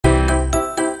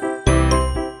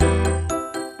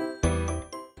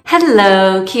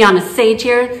Hello, Kiannaa Sage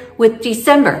here with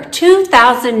December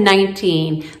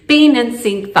 2019 being in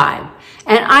Sync 5.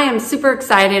 And I am super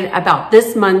excited about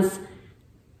this month's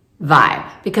vibe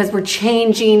because we're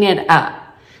changing it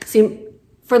up. See,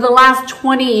 for the last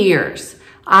 20 years,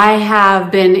 I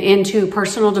have been into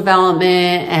personal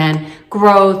development and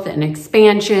growth and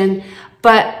expansion,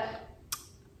 but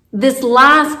this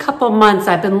last couple months,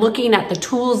 I've been looking at the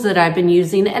tools that I've been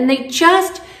using and they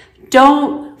just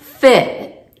don't fit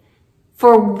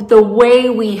for the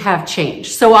way we have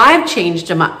changed. So I've changed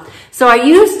them up. So I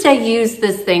used to use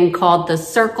this thing called the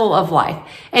circle of life,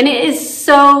 and it is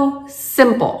so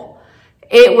simple.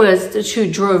 It was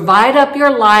to divide up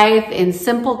your life in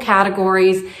simple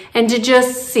categories and to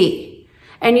just see.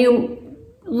 And you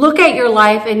look at your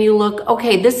life and you look,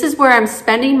 okay, this is where I'm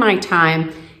spending my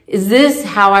time. Is this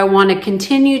how I want to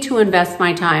continue to invest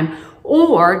my time,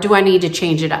 or do I need to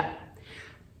change it up?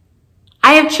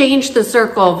 I have changed the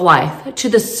circle of life to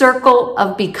the circle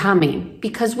of becoming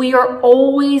because we are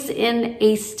always in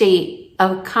a state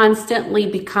of constantly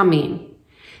becoming.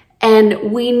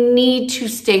 And we need to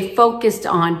stay focused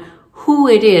on who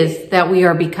it is that we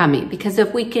are becoming. Because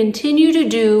if we continue to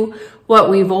do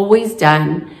what we've always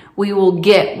done, we will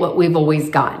get what we've always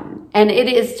gotten. And it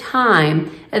is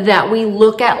time that we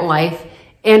look at life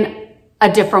in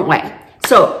a different way.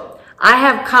 So I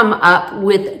have come up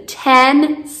with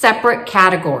 10 separate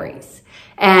categories,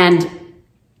 and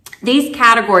these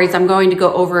categories, I'm going to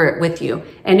go over it with you.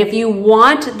 And if you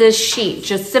want this sheet,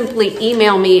 just simply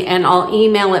email me and I'll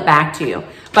email it back to you.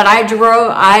 But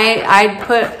I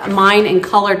put mine in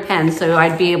colored pen so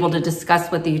I'd be able to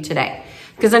discuss with you today,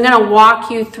 because I'm going to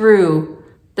walk you through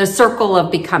the circle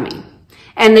of becoming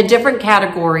and the different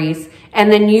categories,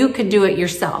 and then you can do it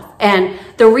yourself. And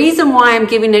the reason why I'm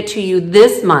giving it to you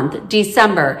this month,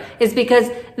 December, is because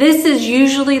this is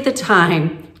usually the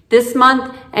time, this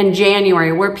month and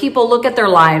January, where people look at their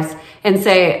lives and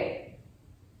say,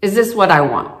 is this what I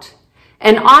want?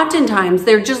 And oftentimes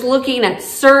they're just looking at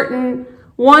certain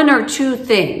one or two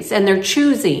things and they're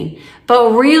choosing,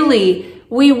 but really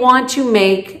we want to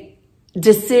make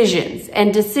decisions,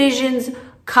 and decisions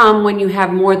come when you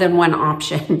have more than one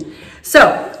option.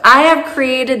 So I have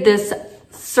created this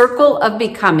circle of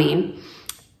becoming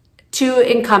to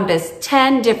encompass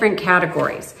 10 different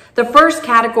categories. The first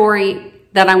category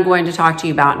that I'm going to talk to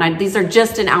you about, and these are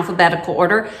just in alphabetical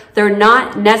order. They're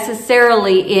not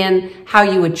necessarily in how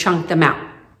you would chunk them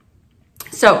out.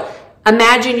 So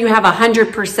imagine you have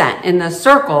 100% in the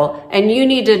circle and you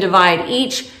need to divide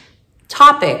each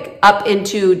topic up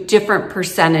into different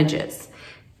percentages,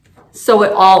 so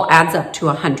it all adds up to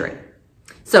 100.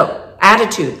 So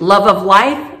attitude, love of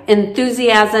life,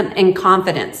 enthusiasm, and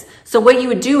confidence. So what you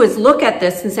would do is look at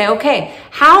this and say, okay,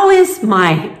 how is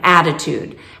my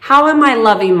attitude? How am I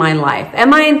loving my life?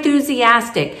 Am I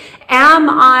enthusiastic? Am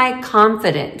I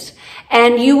confident?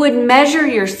 And you would measure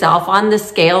yourself on the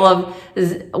scale of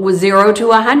 0 to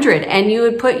 100, and you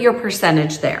would put your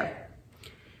percentage there.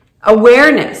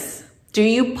 Awareness. Do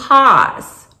you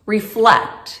pause,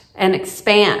 reflect, and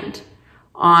expand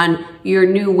on your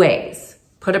new ways?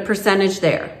 Put a percentage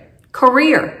there.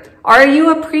 Career. Are you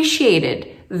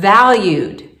appreciated,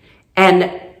 valued,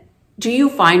 and do you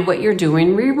find what you're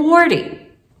doing rewarding?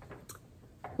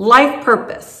 Life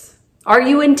purpose. Are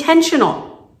you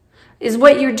intentional? Is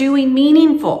what you're doing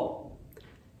meaningful?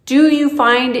 Do you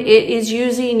find it is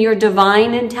using your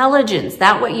divine intelligence?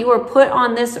 That what you were put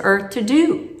on this earth to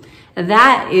do?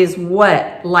 That is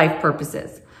what life purpose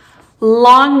is.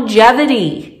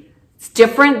 Longevity. It's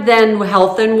different than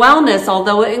health and wellness,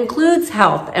 although it includes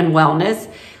health and wellness.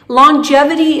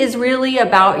 Longevity is really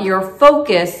about your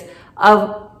focus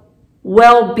of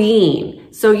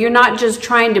well-being. So you're not just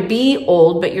trying to be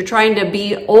old, but you're trying to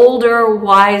be older,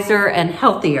 wiser, and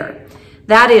healthier.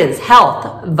 That is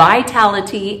health,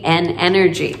 vitality, and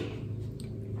energy.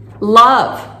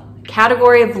 Love.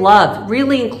 Category of love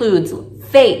really includes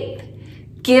faith,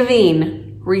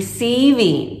 giving,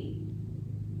 receiving.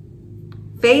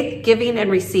 Faith, giving, and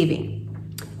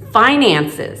receiving.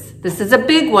 Finances. This is a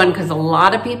big one because a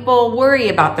lot of people worry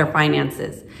about their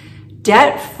finances.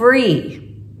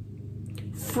 Debt-free.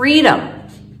 Freedom.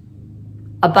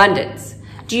 Abundance.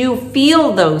 Do you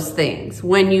feel those things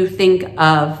when you think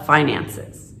of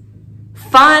finances?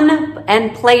 Fun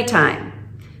and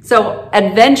playtime. So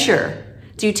adventure.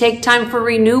 Do you take time for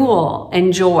renewal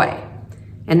and joy?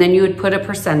 And then you would put a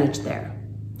percentage there.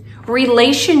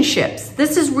 Relationships.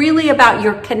 This is really about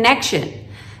your connection.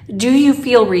 Do you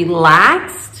feel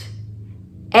relaxed?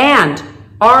 And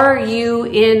are you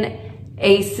in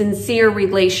a sincere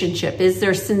relationship? Is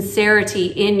there sincerity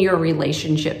in your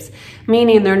relationships?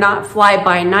 Meaning they're not fly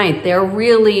by night. They're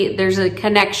really, there's a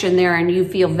connection there and you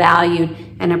feel valued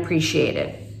and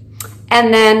appreciated.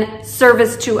 And then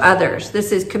service to others.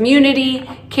 This is community,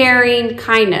 caring,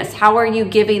 kindness. How are you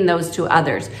giving those to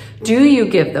others? Do you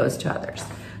give those to others?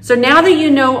 So now that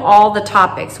you know all the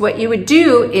topics, what you would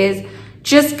do is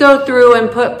just go through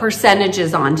and put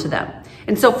percentages onto them.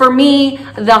 And so for me,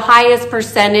 the highest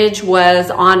percentage was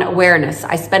on awareness.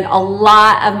 I spent a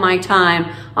lot of my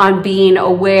time on being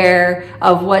aware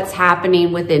of what's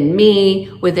happening within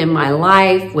me, within my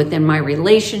life, within my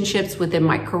relationships, within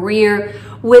my career,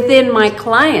 within my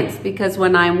clients, because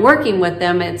when I'm working with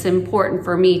them, it's important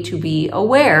for me to be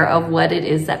aware of what it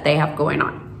is that they have going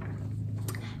on.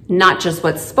 Not just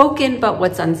what's spoken, but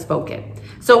what's unspoken.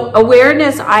 So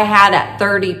awareness I had at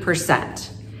 30%.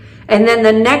 And then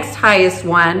the next highest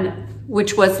one,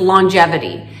 which was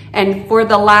longevity. And for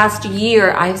the last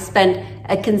year, I've spent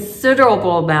a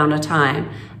considerable amount of time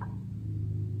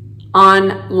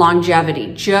on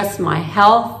longevity, just my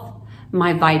health,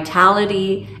 my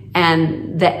vitality,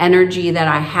 and the energy that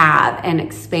I have and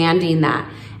expanding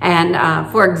that.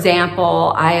 And for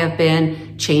example, I have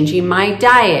been changing my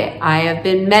diet. I have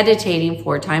been meditating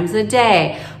 4 times a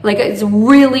day. Like, it's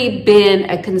really been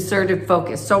a concerted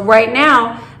focus. So right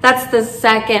now, that's the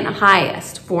second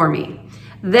highest for me.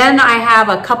 Then I have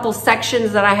a couple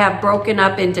sections that I have broken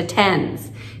up into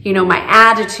 10s. You know, my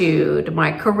attitude,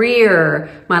 my career,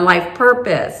 my life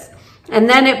purpose. And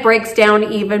then it breaks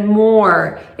down even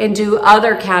more into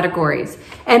other categories.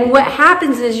 And what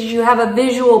happens is you have a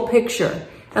visual picture.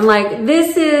 And like,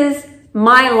 this is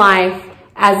my life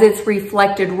as it's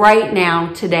reflected right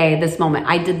now, today, this moment.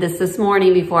 I did this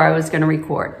morning before I was going to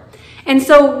record. And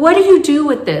so what do you do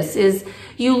with this is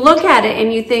you look at it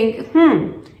and you think,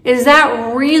 is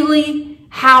that really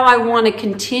how I want to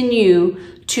continue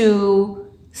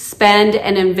to spend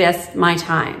and invest my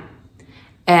time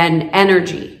and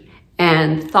energy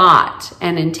and thought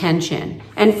and intention?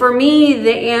 And for me,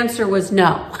 the answer was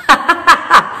no.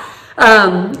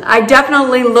 I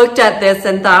definitely looked at this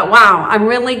and thought, wow, I'm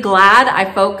really glad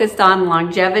I focused on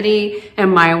longevity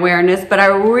and my awareness, but I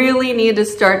really need to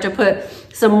start to put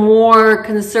some more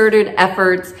concerted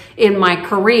efforts in my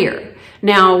career.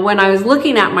 Now, when I was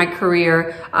looking at my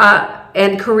career,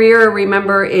 and career,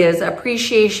 remember, is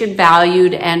appreciation,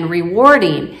 valued, and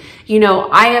rewarding. You know,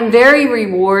 I am very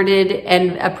rewarded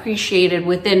and appreciated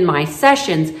within my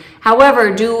sessions.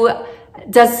 However,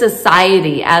 does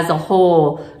society as a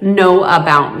whole know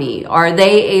about me? Are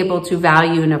they able to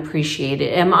value and appreciate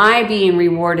it? Am I being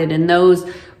rewarded in those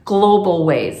global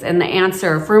ways? And the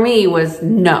answer for me was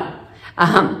no.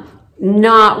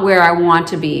 Not where I want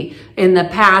to be. In the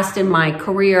past, in my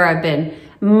career, I've been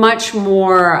much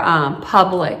more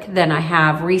public than I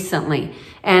have recently.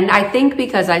 And I think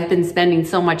because I've been spending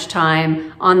so much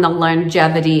time on the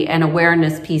longevity and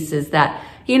awareness pieces that,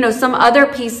 you know, some other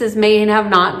pieces may have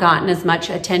not gotten as much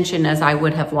attention as I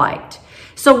would have liked.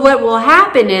 So what will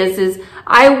happen is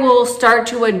I will start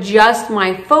to adjust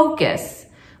my focus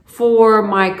for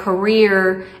my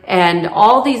career and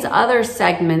all these other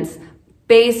segments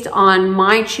based on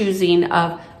my choosing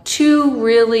of two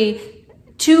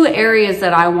areas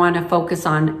that I want to focus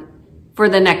on for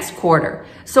the next quarter.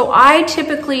 So I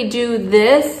typically do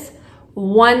this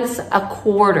once a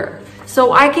quarter.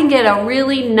 So I can get a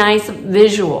really nice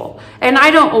visual. And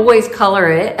I don't always color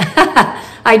it.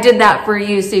 I did that for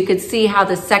you so you could see how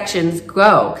the sections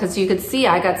go. Because you could see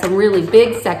I got some really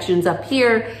big sections up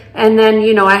here. And then,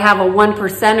 you know, I have a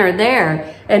 1%er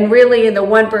there. And really in the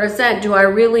 1%, do I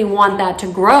really want that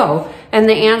to grow? And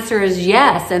the answer is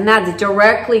yes. And that's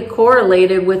directly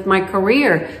correlated with my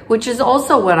career, which is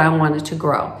also what I wanted to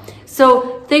grow.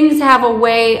 So things have a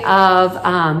way of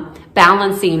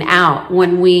balancing out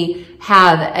when we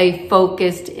have a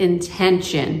focused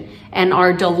intention and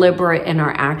are deliberate in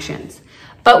our actions.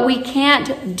 But we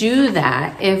can't do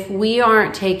that if we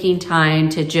aren't taking time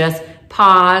to just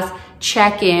pause,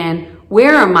 check in.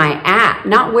 Where am I at?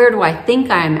 Not where do I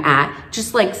think I'm at?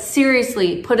 Just like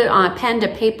seriously put it on a pen to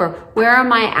paper. Where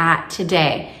am I at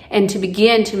today? And to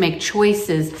begin to make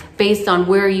choices based on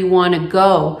where you want to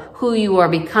go, who you are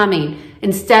becoming,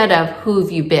 instead of who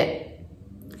have you been.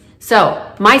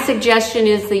 So my suggestion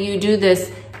is that you do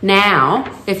this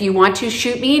now. If you want to,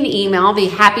 shoot me an email. I'll be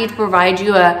happy to provide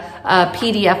you a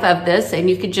PDF of this, and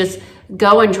you could just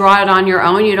go and draw it on your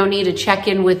own. You don't need to check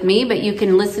in with me, but you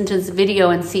can listen to this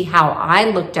video and see how I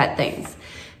looked at things.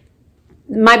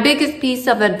 My biggest piece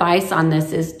of advice on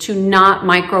this is to not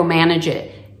micromanage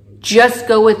it. Just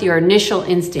go with your initial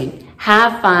instinct.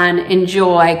 Have fun,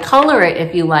 enjoy, color it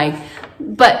if you like,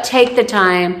 but take the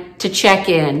time to check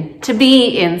in, to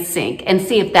be in sync, and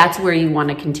see if that's where you want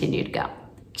to continue to go.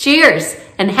 Cheers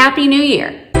and Happy New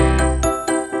Year.